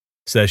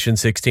Session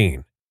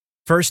 16.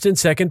 1st and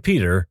 2nd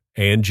Peter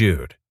and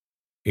Jude.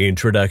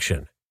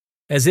 Introduction.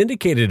 As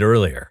indicated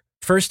earlier,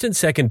 1st and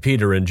 2nd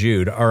Peter and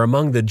Jude are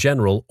among the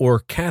general or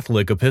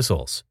Catholic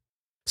epistles.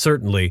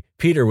 Certainly,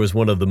 Peter was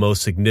one of the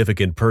most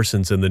significant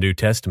persons in the New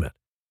Testament.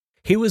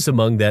 He was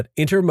among that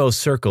innermost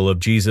circle of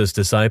Jesus'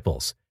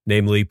 disciples,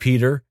 namely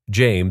Peter,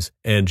 James,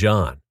 and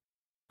John.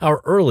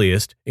 Our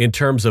earliest, in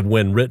terms of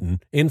when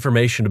written,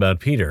 information about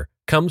Peter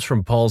comes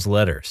from Paul's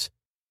letters.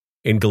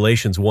 In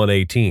Galatians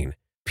 1:18,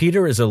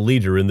 Peter is a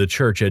leader in the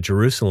church at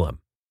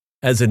Jerusalem.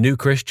 As a new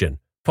Christian,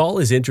 Paul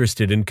is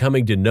interested in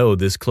coming to know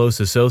this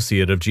close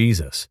associate of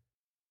Jesus.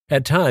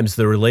 At times,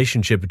 the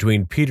relationship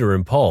between Peter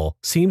and Paul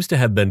seems to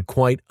have been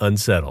quite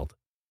unsettled.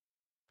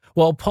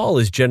 While Paul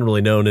is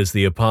generally known as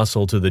the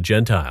apostle to the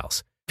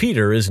Gentiles,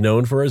 Peter is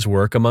known for his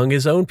work among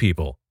his own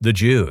people, the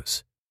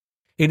Jews.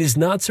 It is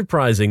not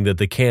surprising that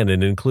the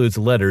canon includes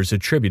letters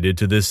attributed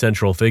to this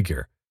central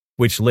figure,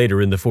 which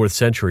later in the 4th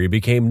century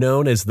became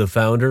known as the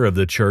founder of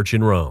the church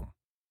in Rome.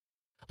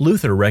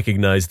 Luther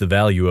recognized the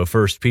value of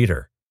 1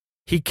 Peter.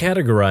 He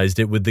categorized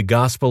it with the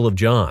Gospel of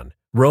John,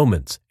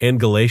 Romans, and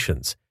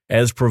Galatians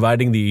as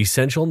providing the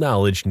essential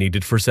knowledge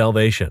needed for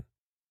salvation.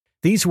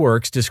 These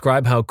works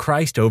describe how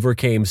Christ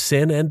overcame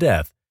sin and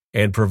death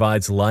and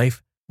provides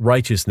life,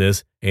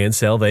 righteousness, and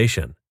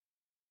salvation.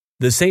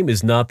 The same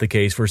is not the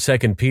case for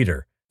 2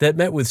 Peter, that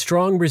met with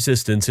strong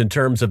resistance in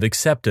terms of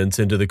acceptance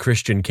into the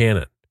Christian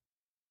canon.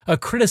 A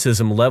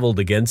criticism leveled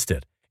against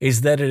it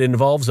is that it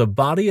involves a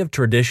body of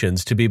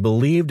traditions to be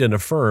believed and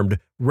affirmed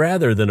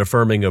rather than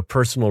affirming a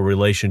personal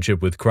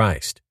relationship with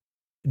Christ.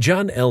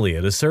 John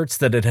Eliot asserts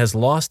that it has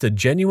lost a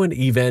genuine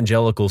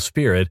evangelical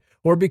spirit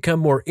or become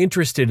more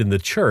interested in the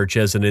church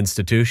as an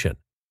institution.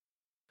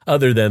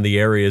 Other than the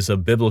areas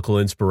of biblical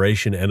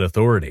inspiration and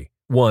authority,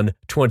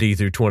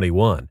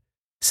 1:20-21,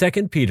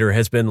 2 Peter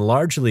has been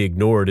largely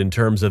ignored in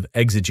terms of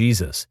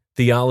exegesis,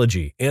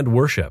 theology, and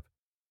worship.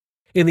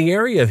 In the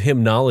area of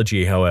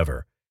hymnology,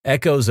 however,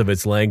 echoes of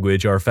its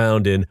language are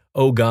found in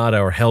O God,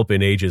 our help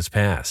in ages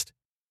past.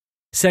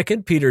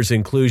 2 Peter's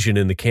inclusion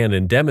in the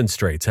canon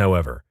demonstrates,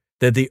 however,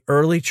 that the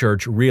early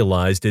church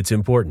realized its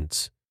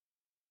importance.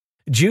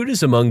 Jude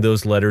is among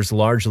those letters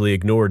largely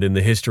ignored in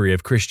the history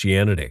of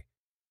Christianity.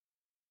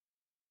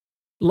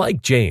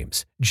 Like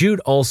James,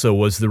 Jude also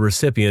was the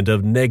recipient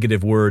of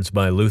negative words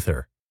by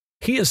Luther.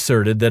 He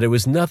asserted that it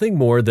was nothing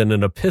more than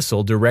an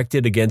epistle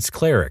directed against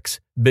clerics,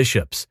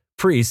 bishops,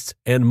 priests,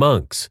 and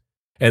monks,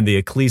 and the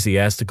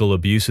ecclesiastical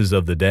abuses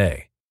of the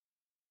day.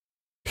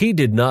 He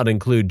did not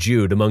include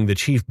Jude among the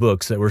chief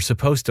books that were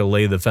supposed to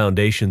lay the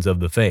foundations of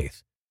the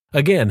faith.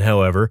 Again,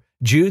 however,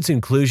 Jude's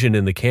inclusion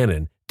in the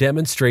canon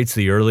demonstrates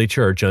the early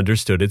church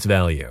understood its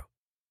value.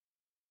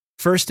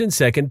 1st and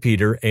 2nd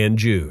Peter and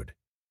Jude.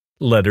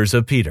 Letters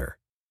of Peter.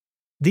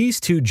 These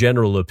two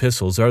general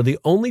epistles are the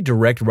only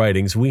direct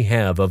writings we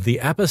have of the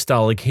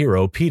apostolic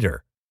hero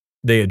Peter.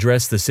 They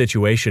address the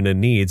situation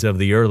and needs of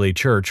the early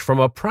church from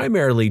a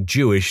primarily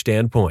Jewish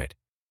standpoint,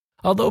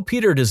 although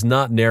Peter does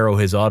not narrow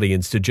his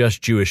audience to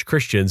just Jewish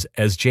Christians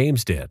as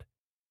James did.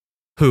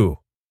 Who?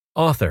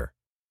 Author.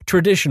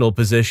 Traditional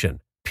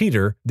position.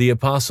 Peter, the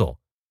apostle,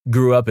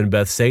 grew up in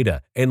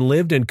Bethsaida and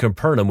lived in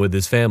Capernaum with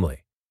his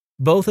family.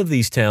 Both of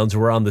these towns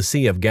were on the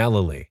Sea of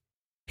Galilee.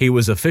 He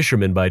was a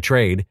fisherman by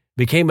trade,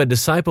 became a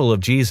disciple of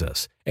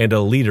Jesus, and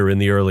a leader in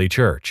the early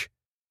church.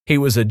 He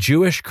was a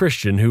Jewish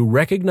Christian who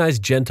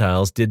recognized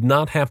Gentiles did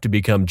not have to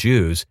become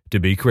Jews to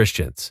be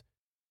Christians.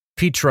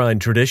 Petrine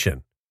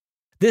tradition.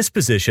 This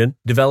position,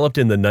 developed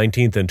in the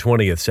 19th and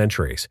 20th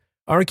centuries,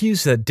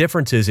 argues that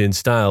differences in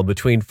style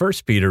between 1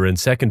 Peter and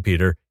 2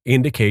 Peter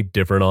indicate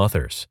different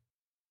authors.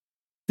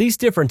 These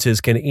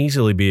differences can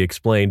easily be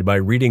explained by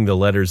reading the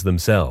letters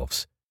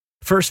themselves.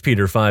 1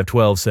 Peter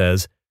 5:12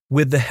 says,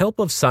 "With the help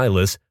of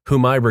Silas,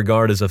 whom I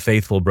regard as a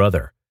faithful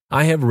brother,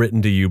 I have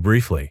written to you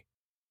briefly."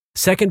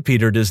 2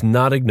 Peter does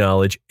not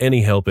acknowledge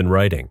any help in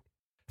writing.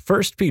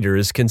 1 Peter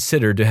is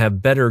considered to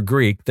have better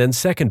Greek than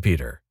 2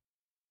 Peter.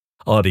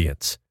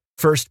 Audience.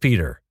 1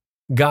 Peter.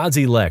 God's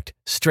elect,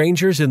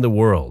 strangers in the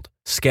world,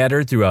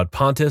 scattered throughout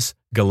Pontus,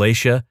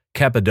 Galatia,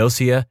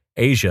 Cappadocia,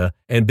 Asia,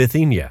 and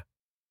Bithynia.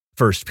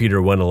 1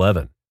 Peter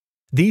 1:11.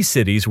 These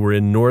cities were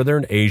in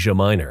northern Asia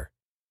Minor.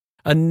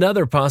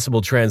 Another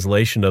possible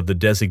translation of the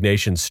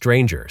designation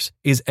strangers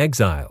is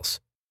exiles.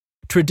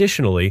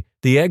 Traditionally,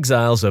 the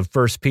exiles of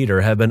 1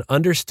 Peter have been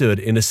understood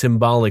in a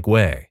symbolic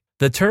way.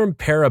 The term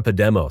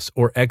parapidemos,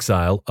 or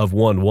exile, of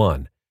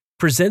 1:1,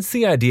 presents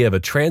the idea of a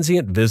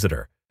transient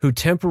visitor who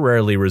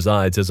temporarily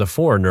resides as a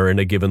foreigner in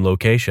a given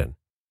location.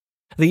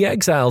 The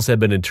exiles have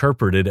been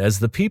interpreted as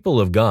the people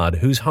of God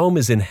whose home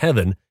is in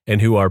heaven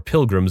and who are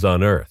pilgrims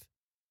on earth.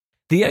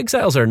 The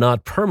exiles are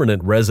not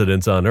permanent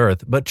residents on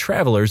earth, but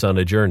travelers on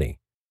a journey.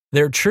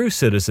 Their true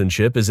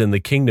citizenship is in the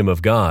kingdom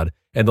of God,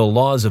 and the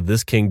laws of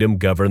this kingdom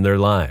govern their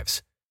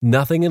lives.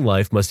 Nothing in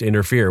life must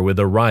interfere with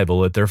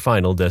arrival at their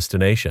final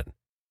destination.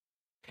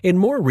 In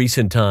more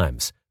recent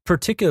times,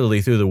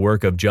 particularly through the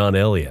work of John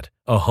Eliot,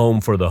 A Home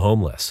for the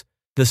Homeless,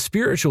 the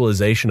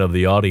spiritualization of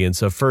the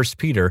audience of 1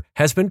 Peter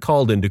has been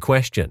called into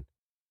question.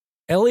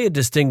 Eliot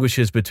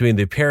distinguishes between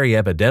the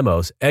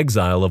periepidemos,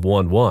 exile of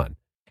 1:1,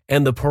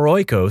 and the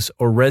paroikos,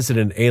 or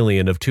resident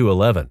alien of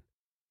 2:11.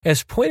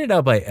 As pointed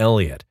out by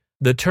Eliot,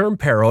 the term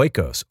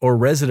paroikos, or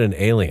resident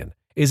alien,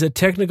 is a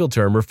technical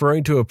term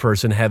referring to a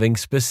person having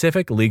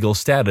specific legal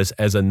status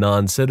as a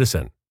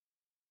non-citizen.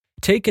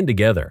 Taken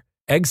together,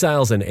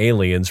 exiles and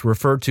aliens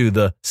refer to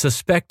the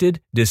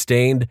suspected,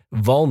 disdained,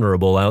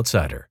 vulnerable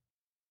outsider.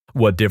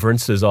 What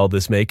difference does all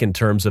this make in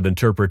terms of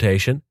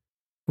interpretation?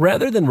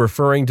 Rather than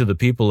referring to the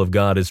people of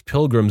God as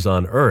pilgrims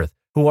on earth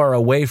who are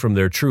away from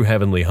their true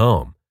heavenly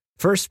home,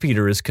 1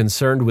 Peter is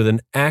concerned with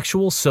an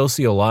actual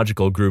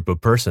sociological group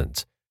of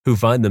persons who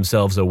find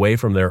themselves away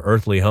from their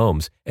earthly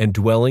homes and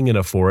dwelling in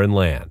a foreign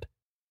land.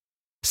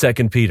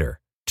 2 Peter,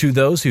 to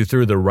those who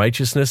through the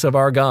righteousness of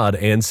our God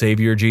and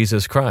Savior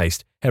Jesus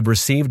Christ have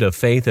received a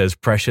faith as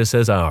precious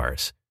as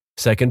ours.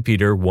 2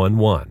 Peter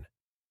 1:1.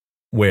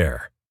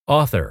 Where?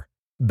 Author,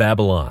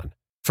 Babylon.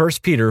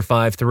 1 Peter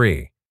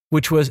 5:3,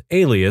 which was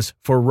alias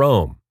for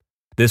Rome.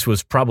 This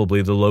was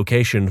probably the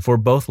location for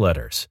both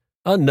letters,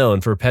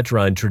 unknown for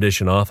Petrine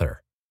tradition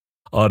author.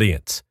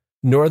 Audience,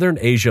 Northern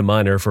Asia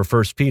Minor for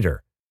 1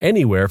 Peter,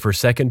 anywhere for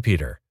 2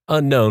 Peter,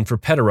 unknown for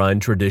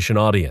Petrine tradition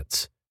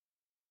audience.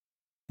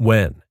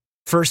 When?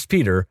 1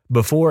 Peter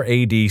before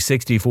AD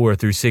 64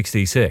 through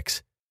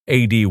 66,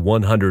 AD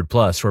 100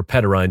 plus for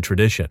Petrine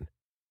tradition.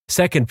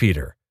 2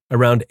 Peter,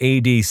 around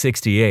AD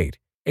 68,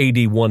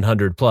 AD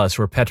 100 plus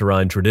for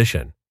Petrine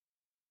tradition.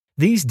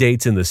 These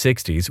dates in the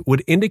 60s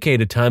would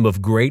indicate a time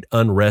of great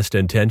unrest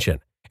and tension,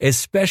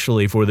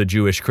 especially for the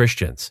Jewish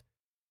Christians.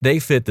 They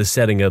fit the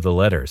setting of the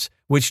letters,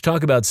 which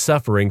talk about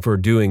suffering for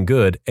doing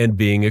good and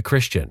being a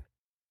Christian.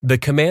 The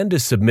command to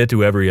submit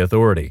to every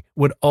authority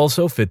would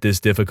also fit this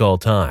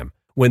difficult time,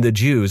 when the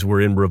Jews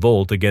were in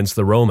revolt against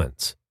the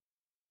Romans.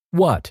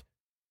 What?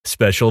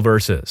 Special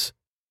verses.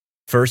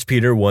 1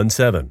 Peter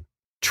 1:7.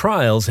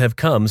 Trials have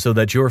come so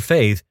that your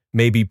faith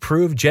may be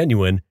proved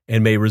genuine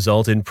and may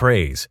result in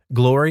praise,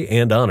 glory,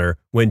 and honor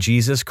when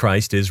Jesus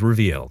Christ is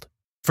revealed.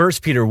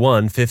 1 Peter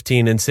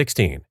 1:15 and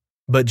 16.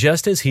 But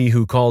just as he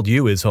who called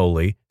you is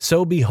holy,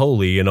 so be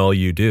holy in all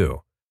you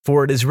do.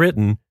 For it is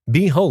written,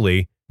 Be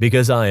holy,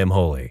 because I am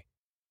holy.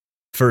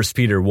 1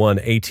 Peter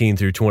 1:18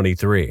 through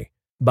 23.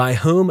 By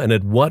whom and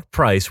at what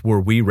price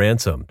were we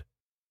ransomed?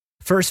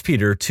 1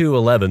 Peter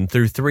 2:11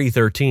 through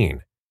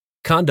 3:13.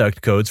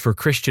 Conduct codes for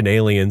Christian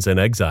aliens and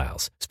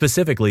exiles,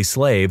 specifically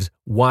slaves,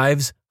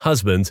 wives,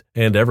 husbands,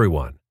 and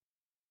everyone.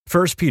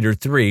 1 Peter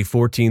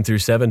 3:14 through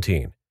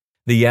 17.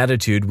 The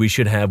attitude we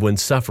should have when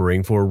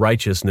suffering for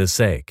righteousness'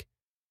 sake.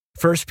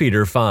 1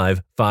 Peter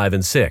 5:5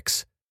 and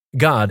 6.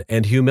 God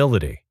and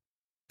humility.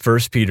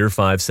 1 Peter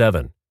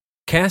 5:7.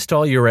 Cast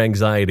all your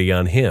anxiety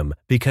on him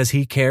because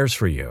he cares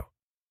for you.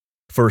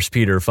 1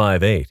 Peter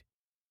 5:8.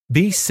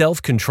 Be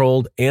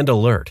self-controlled and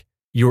alert.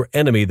 Your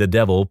enemy, the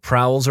devil,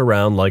 prowls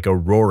around like a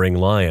roaring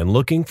lion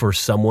looking for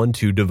someone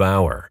to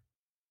devour.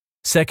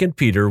 2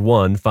 Peter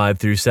 1:5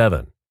 through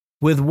 7.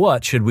 With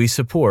what should we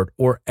support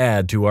or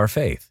add to our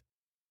faith?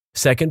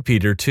 2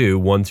 Peter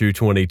 2:1 through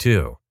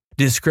 22.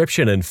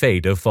 Description and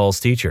fate of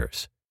false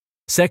teachers.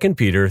 2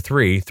 Peter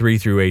 3:3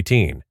 through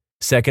 18.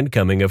 Second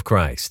coming of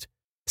Christ.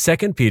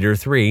 2 Peter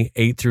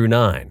 3:8 through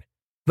 9.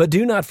 But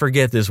do not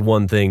forget this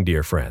one thing,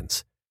 dear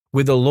friends.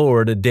 With the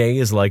Lord, a day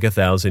is like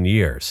 1,000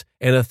 years,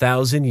 and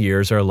 1,000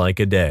 years are like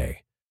a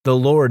day. The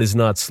Lord is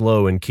not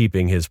slow in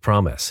keeping his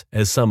promise,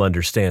 as some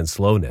understand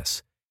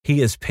slowness.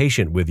 He is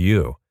patient with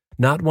you,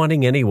 not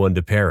wanting anyone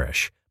to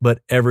perish,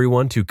 but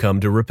everyone to come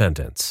to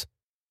repentance.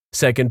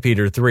 2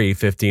 Peter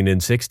 3:15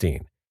 and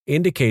 16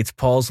 indicates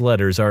Paul's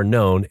letters are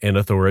known and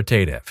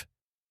authoritative.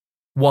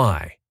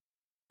 Why?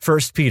 1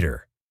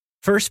 Peter.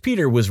 1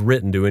 Peter was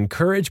written to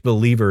encourage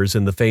believers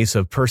in the face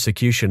of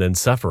persecution and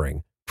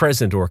suffering,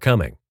 present or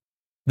coming.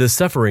 The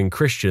suffering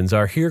Christians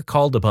are here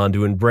called upon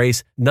to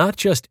embrace not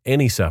just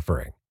any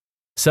suffering.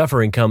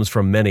 Suffering comes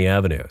from many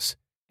avenues.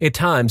 At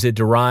times, it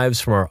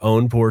derives from our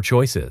own poor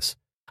choices.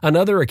 On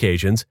other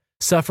occasions,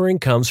 suffering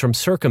comes from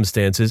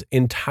circumstances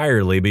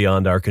entirely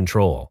beyond our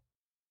control.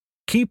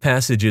 Key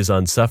passages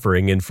on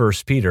suffering in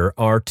 1 Peter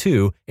are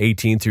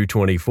 2:18 through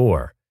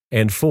 24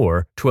 and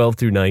 4:12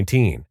 through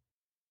 19.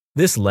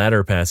 This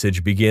latter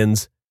passage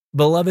begins,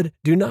 Beloved,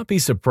 do not be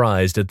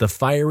surprised at the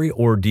fiery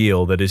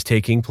ordeal that is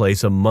taking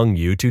place among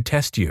you to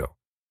test you,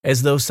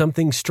 as though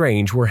something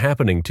strange were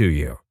happening to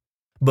you.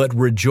 But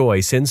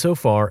rejoice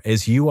insofar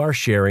as you are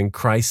sharing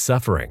Christ's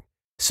suffering,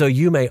 so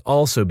you may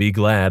also be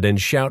glad and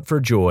shout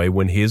for joy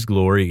when his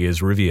glory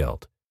is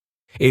revealed.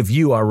 If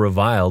you are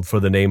reviled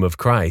for the name of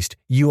Christ,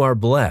 you are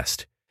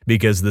blessed,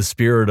 because the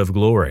Spirit of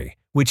glory,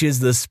 which is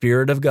the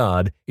Spirit of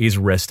God, is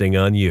resting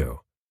on you.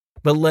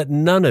 But let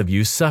none of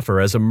you suffer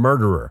as a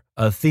murderer,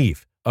 a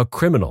thief, a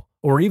criminal,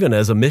 or even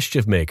as a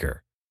mischief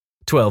maker.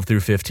 12 through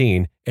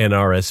 15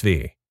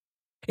 NRSV.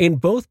 In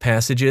both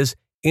passages,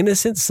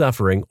 innocent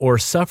suffering or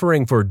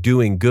suffering for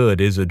doing good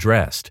is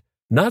addressed,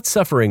 not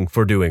suffering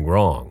for doing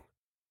wrong.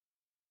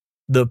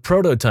 The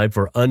prototype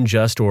for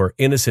unjust or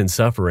innocent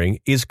suffering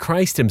is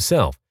Christ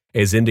himself,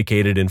 as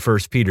indicated in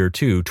 1 Peter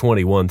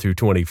 2:21 through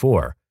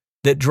 24,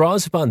 that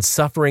draws upon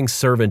suffering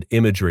servant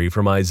imagery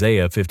from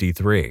Isaiah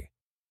 53.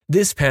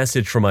 This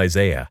passage from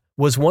Isaiah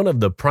was one of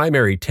the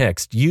primary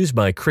texts used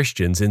by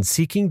Christians in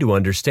seeking to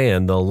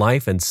understand the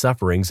life and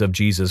sufferings of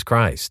Jesus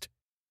Christ.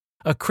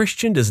 A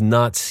Christian does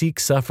not seek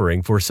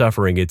suffering for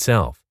suffering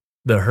itself.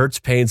 The hurts,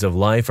 pains of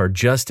life are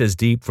just as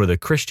deep for the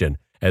Christian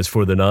as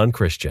for the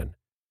non-Christian.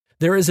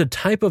 There is a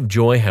type of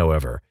joy,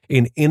 however,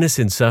 in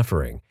innocent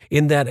suffering,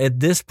 in that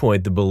at this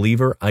point the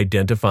believer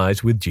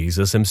identifies with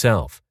Jesus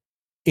himself.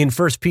 In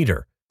 1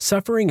 Peter,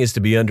 suffering is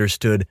to be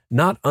understood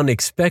not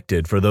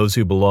unexpected for those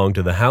who belong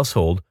to the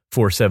household,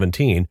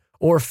 4:17,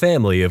 or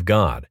family of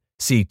God,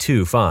 see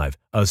 2:5,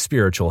 a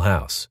spiritual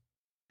house,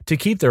 to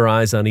keep their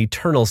eyes on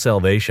eternal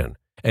salvation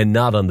and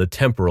not on the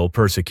temporal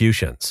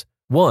persecutions,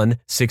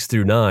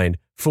 1:6-9,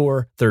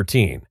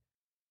 4:13.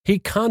 He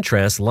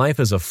contrasts life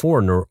as a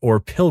foreigner or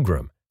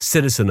pilgrim,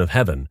 citizen of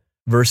heaven,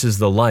 versus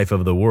the life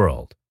of the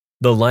world,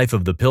 the life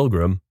of the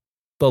pilgrim,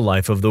 the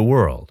life of the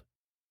world.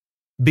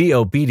 Be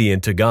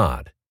obedient to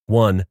God,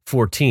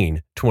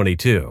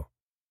 1:14-22.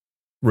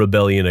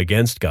 Rebellion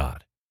against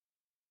God.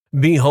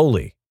 Be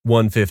holy,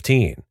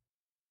 1:15.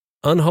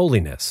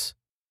 Unholiness.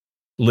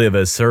 Live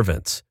as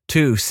servants,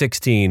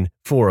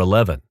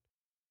 2:16-4:11.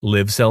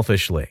 Live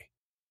selfishly.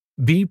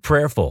 Be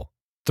prayerful,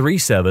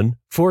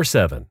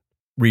 3:7-4:7.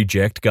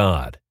 Reject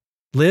God.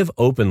 Live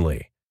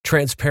openly,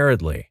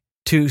 transparently,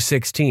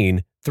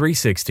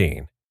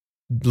 2:16-3:16.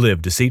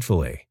 Live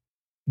deceitfully.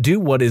 Do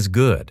what is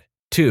good,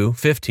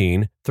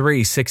 2:15,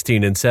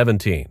 3:16 and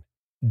 17.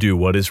 Do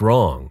what is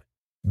wrong.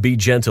 Be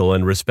gentle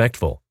and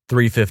respectful,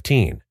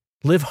 3:15.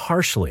 Live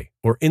harshly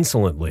or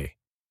insolently.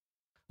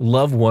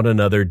 Love one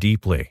another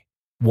deeply,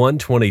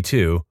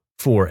 1:22,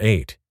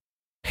 4:8.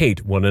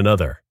 Hate one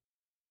another.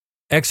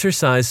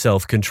 Exercise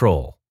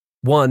self-control,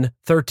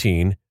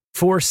 1:13,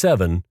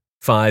 4:7,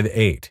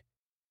 5:8.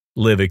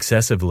 Live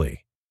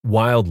excessively,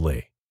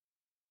 wildly.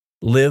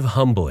 Live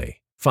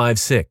humbly,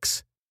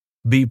 5:6.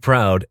 Be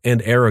proud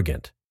and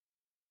arrogant.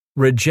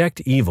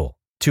 Reject evil,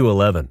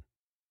 2:11.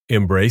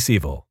 Embrace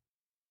evil.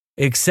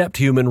 Accept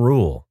human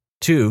rule,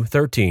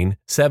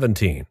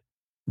 2:13-17.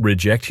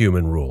 Reject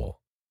human rule.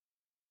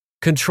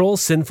 Control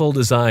sinful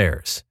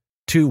desires,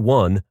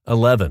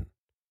 2:1-11.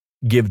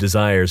 Give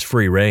desires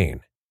free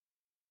rein.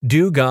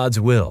 Do God's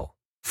will,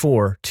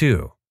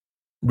 4:2.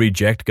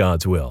 Reject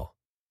God's will.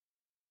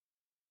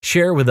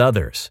 Share with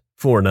others,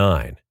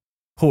 4:9.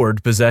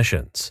 Hoard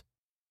possessions.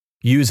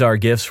 Use our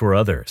gifts for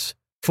others,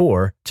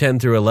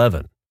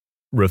 4:10-11.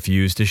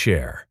 Refuse to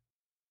share.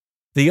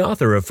 The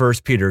author of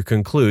 1 Peter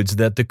concludes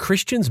that the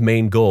Christian's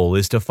main goal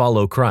is to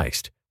follow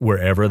Christ,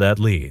 wherever that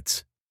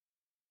leads.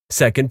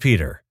 2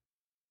 Peter.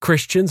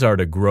 Christians are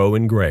to grow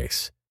in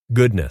grace,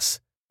 goodness,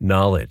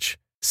 knowledge,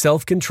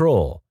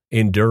 self-control,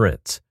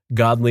 endurance,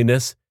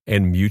 godliness,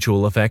 and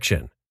mutual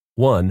affection,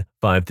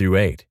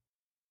 1:5-8.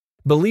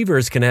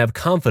 Believers can have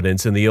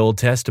confidence in the Old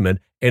Testament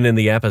and in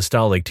the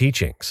apostolic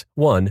teachings,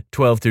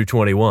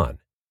 1:12-21.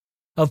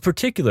 Of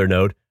particular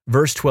note,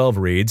 verse 12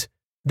 reads,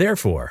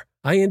 "Therefore,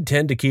 I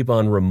intend to keep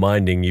on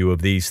reminding you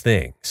of these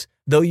things,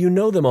 though you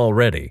know them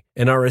already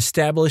and are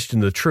established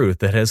in the truth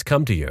that has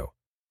come to you."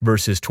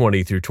 Verses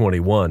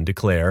 20-21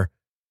 declare,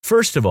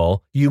 "First of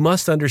all, you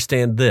must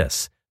understand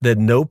this, that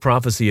no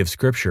prophecy of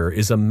Scripture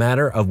is a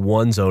matter of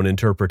one's own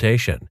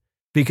interpretation,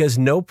 because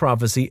no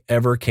prophecy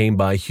ever came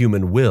by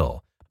human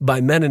will,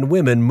 by men and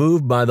women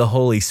moved by the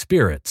Holy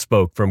Spirit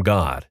spoke from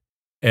God."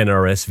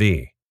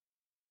 NRSV.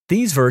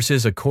 These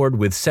verses accord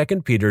with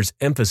 2 Peter's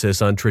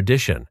emphasis on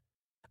tradition.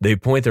 They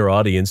point their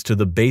audience to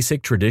the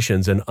basic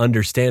traditions and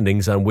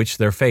understandings on which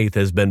their faith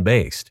has been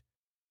based.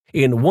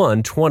 In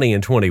 1:20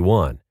 and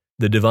 21,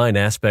 the divine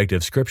aspect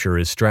of Scripture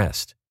is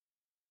stressed.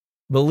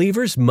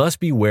 Believers must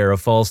beware of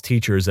false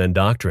teachers and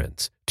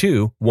doctrines,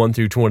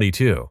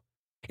 2:1-22.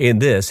 In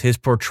this, his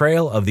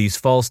portrayal of these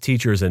false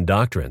teachers and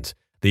doctrines,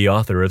 the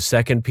author of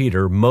 2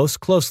 Peter most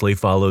closely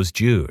follows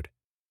Jude.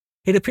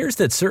 It appears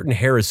that certain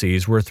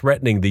heresies were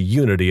threatening the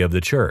unity of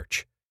the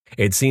church.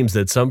 It seems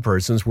that some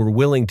persons were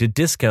willing to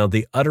discount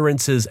the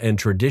utterances and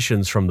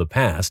traditions from the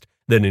past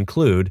that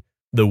include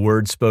the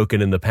word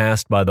spoken in the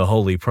past by the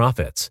holy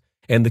prophets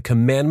and the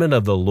commandment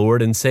of the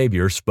Lord and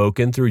Savior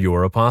spoken through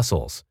your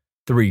apostles,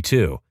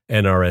 3:2,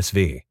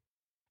 NRSV.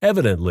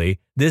 Evidently,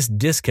 this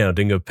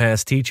discounting of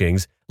past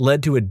teachings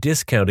led to a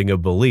discounting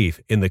of belief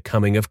in the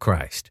coming of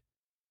Christ.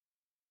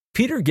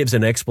 Peter gives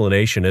an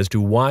explanation as to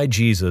why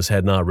Jesus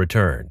had not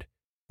returned.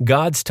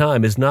 God's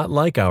time is not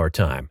like our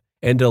time,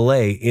 and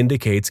delay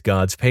indicates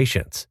God's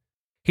patience.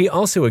 He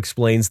also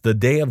explains the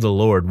day of the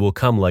Lord will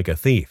come like a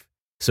thief,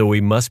 so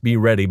we must be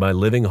ready by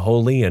living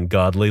holy and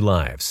godly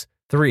lives.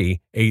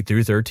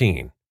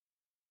 3:8-13.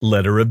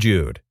 Letter of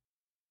Jude.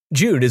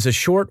 Jude is a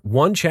short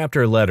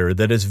one-chapter letter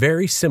that is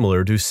very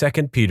similar to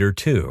 2 Peter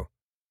 2.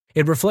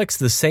 It reflects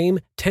the same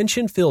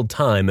tension-filled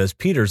time as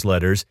Peter's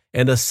letters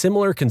and a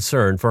similar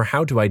concern for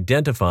how to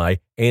identify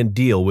and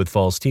deal with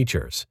false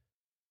teachers.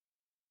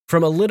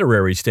 From a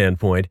literary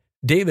standpoint,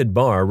 David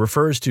Barr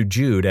refers to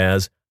Jude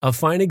as a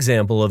fine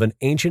example of an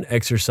ancient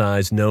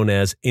exercise known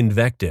as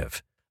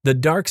invective, the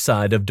dark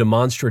side of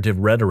demonstrative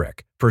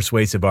rhetoric,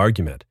 persuasive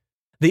argument,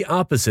 the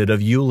opposite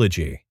of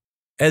eulogy.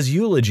 As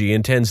eulogy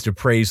intends to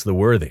praise the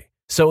worthy,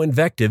 so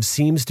invective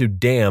seems to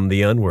damn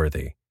the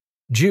unworthy.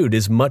 Jude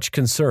is much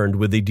concerned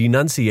with the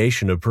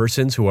denunciation of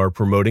persons who are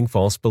promoting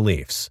false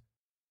beliefs.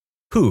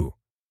 Who?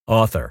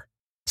 Author.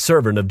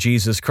 Servant of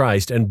Jesus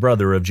Christ and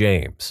brother of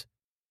James.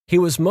 He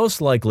was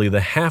most likely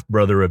the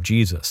half-brother of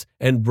Jesus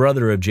and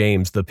brother of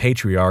James, the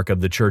patriarch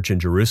of the church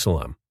in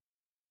Jerusalem.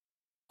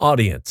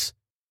 Audience.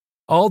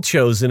 All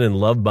chosen and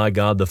loved by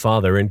God the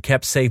Father and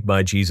kept safe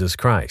by Jesus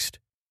Christ.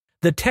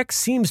 The text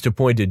seems to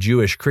point to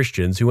Jewish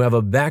Christians who have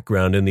a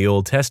background in the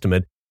Old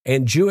Testament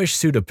and Jewish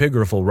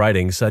pseudepigraphal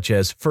writings such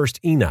as 1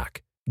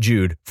 Enoch,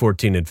 Jude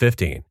 14 and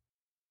 15.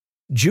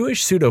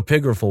 Jewish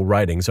pseudepigraphal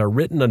writings are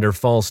written under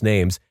false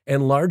names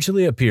and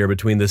largely appear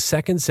between the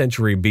 2nd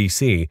century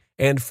BC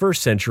and 1st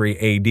century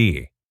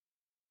AD.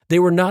 They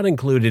were not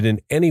included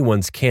in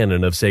anyone's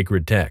canon of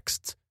sacred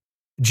texts.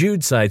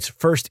 Jude cites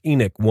 1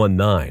 Enoch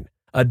 1:9,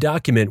 a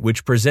document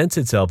which presents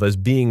itself as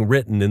being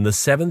written in the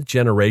 7th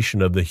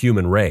generation of the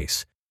human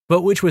race,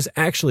 but which was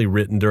actually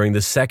written during the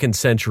 2nd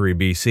century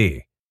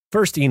BC.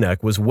 1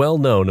 Enoch was well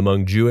known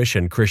among Jewish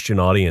and Christian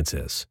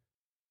audiences.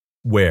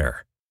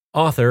 Where?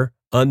 Author,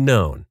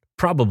 unknown,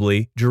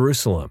 probably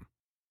Jerusalem.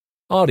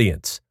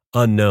 Audience,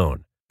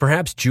 unknown,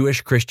 perhaps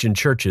Jewish Christian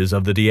churches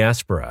of the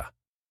diaspora.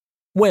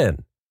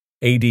 When?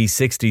 AD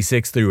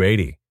 66 through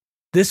 80.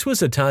 This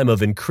was a time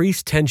of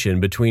increased tension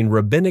between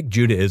Rabbinic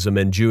Judaism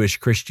and Jewish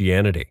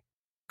Christianity.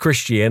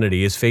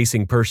 Christianity is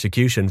facing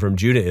persecution from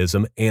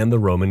Judaism and the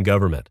Roman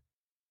government.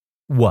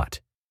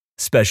 What?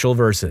 Special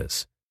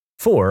verses.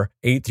 4,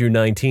 8 through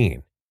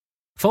 19.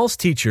 False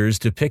teachers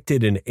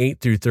depicted in 8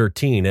 through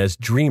 13 as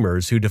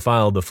dreamers who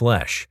defile the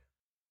flesh,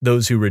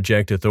 those who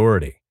reject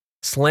authority,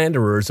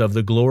 slanderers of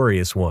the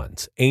glorious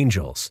ones,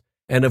 angels,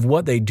 and of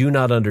what they do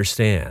not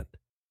understand,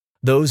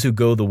 those who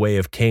go the way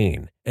of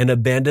Cain and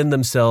abandon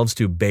themselves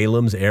to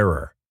Balaam's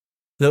error,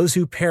 those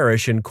who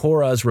perish in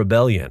Korah's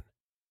rebellion,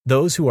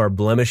 those who are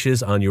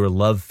blemishes on your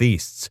love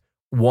feasts,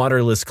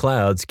 waterless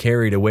clouds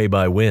carried away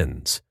by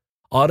winds,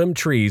 autumn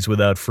trees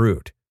without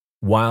fruit,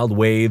 wild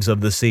waves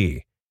of the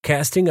sea,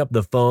 casting up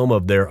the foam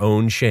of their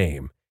own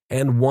shame,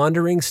 and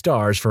wandering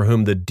stars for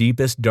whom the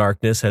deepest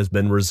darkness has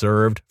been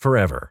reserved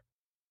forever.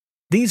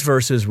 These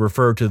verses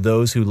refer to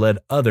those who led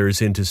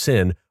others into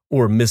sin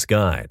or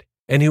misguide,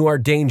 and who are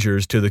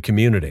dangers to the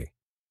community.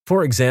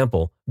 For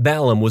example,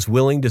 Balaam was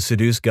willing to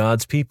seduce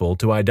God's people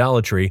to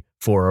idolatry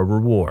for a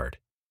reward.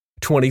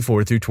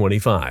 24 through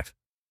 25.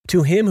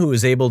 To him who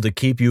is able to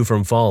keep you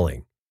from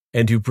falling,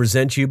 and to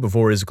present you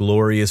before his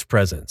glorious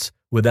presence,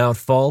 without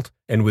fault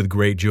and with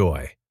great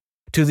joy.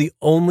 To the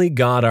only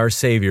God our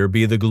Savior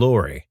be the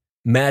glory,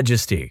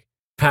 majesty,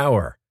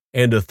 power,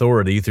 and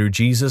authority through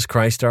Jesus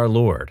Christ our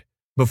Lord,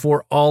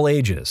 before all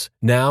ages,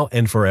 now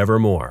and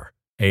forevermore.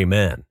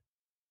 Amen.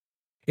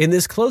 In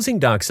this closing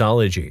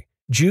doxology,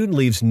 Jude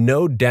leaves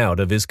no doubt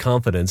of his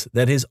confidence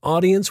that his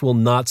audience will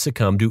not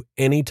succumb to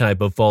any type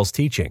of false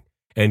teaching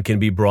and can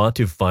be brought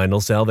to final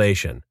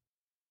salvation.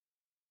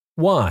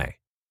 Why?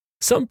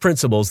 Some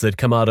principles that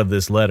come out of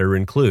this letter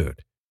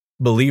include: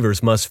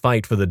 believers must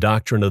fight for the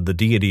doctrine of the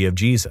deity of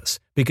Jesus,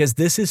 because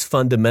this is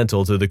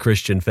fundamental to the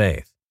Christian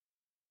faith.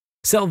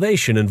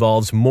 Salvation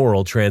involves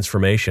moral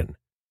transformation.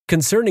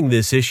 Concerning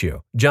this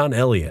issue, John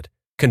Eliot,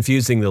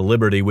 confusing the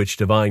liberty which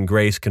divine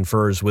grace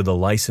confers with a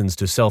license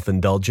to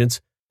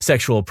self-indulgence,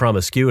 sexual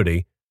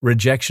promiscuity,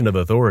 rejection of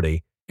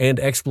authority, and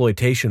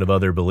exploitation of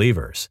other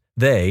believers,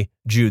 they,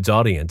 Jude's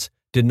audience,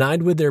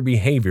 denied with their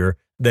behavior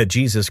that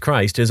Jesus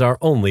Christ is our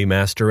only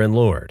Master and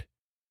Lord.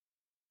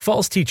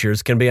 False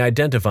teachers can be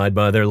identified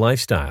by their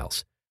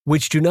lifestyles,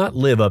 which do not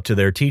live up to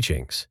their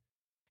teachings.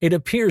 It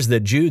appears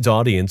that Jude's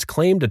audience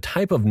claimed a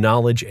type of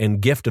knowledge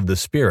and gift of the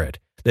Spirit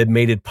that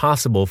made it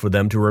possible for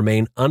them to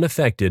remain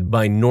unaffected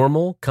by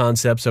normal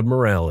concepts of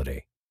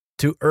morality,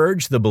 to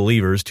urge the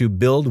believers to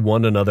build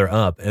one another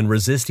up and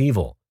resist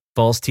evil,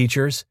 false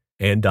teachers,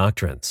 and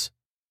doctrines.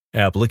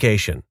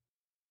 Application.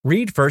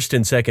 Read 1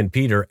 and 2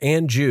 Peter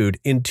and Jude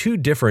in two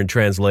different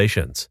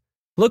translations.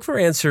 Look for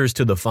answers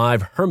to the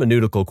 5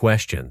 hermeneutical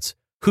questions: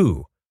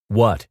 who,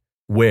 what,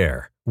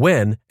 where,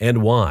 when,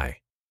 and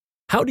why.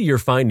 How do your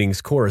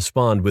findings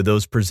correspond with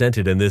those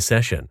presented in this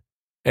session?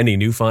 Any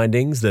new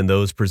findings than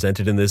those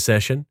presented in this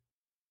session?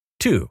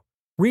 2.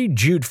 Read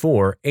Jude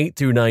 4, 8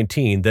 through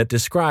 19 that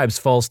describes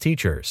false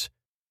teachers.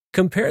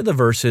 Compare the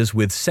verses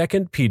with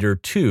 2 Peter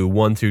 2,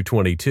 1 through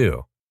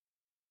 22.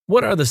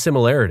 What are the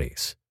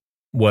similarities?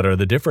 What are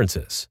the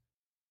differences?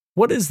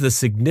 What is the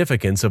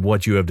significance of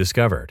what you have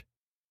discovered?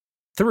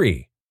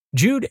 3.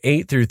 Jude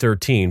 8 through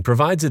 13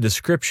 provides a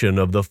description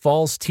of the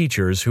false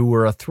teachers who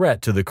were a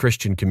threat to the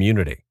Christian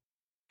community.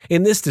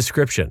 In this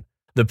description,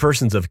 the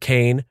persons of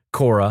Cain,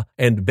 Korah,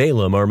 and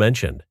Balaam are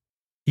mentioned.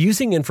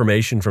 Using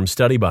information from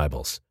study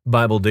Bibles,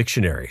 Bible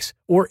dictionaries,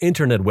 or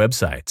internet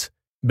websites,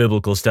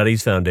 Biblical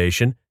Studies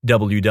Foundation,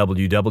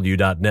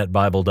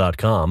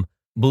 www.netbible.com,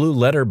 Blue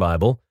Letter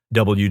Bible,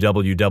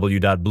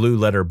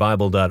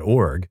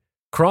 www.blueletterbible.org,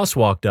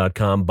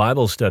 Crosswalk.com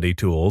Bible Study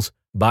Tools,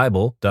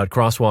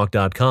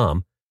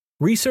 Bible.crosswalk.com,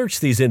 research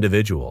these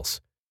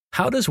individuals.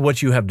 How does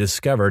what you have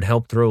discovered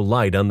help throw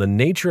light on the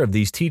nature of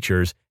these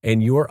teachers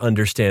and your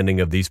understanding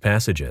of these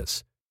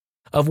passages?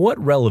 Of what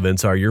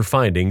relevance are your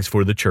findings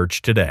for the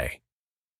church today?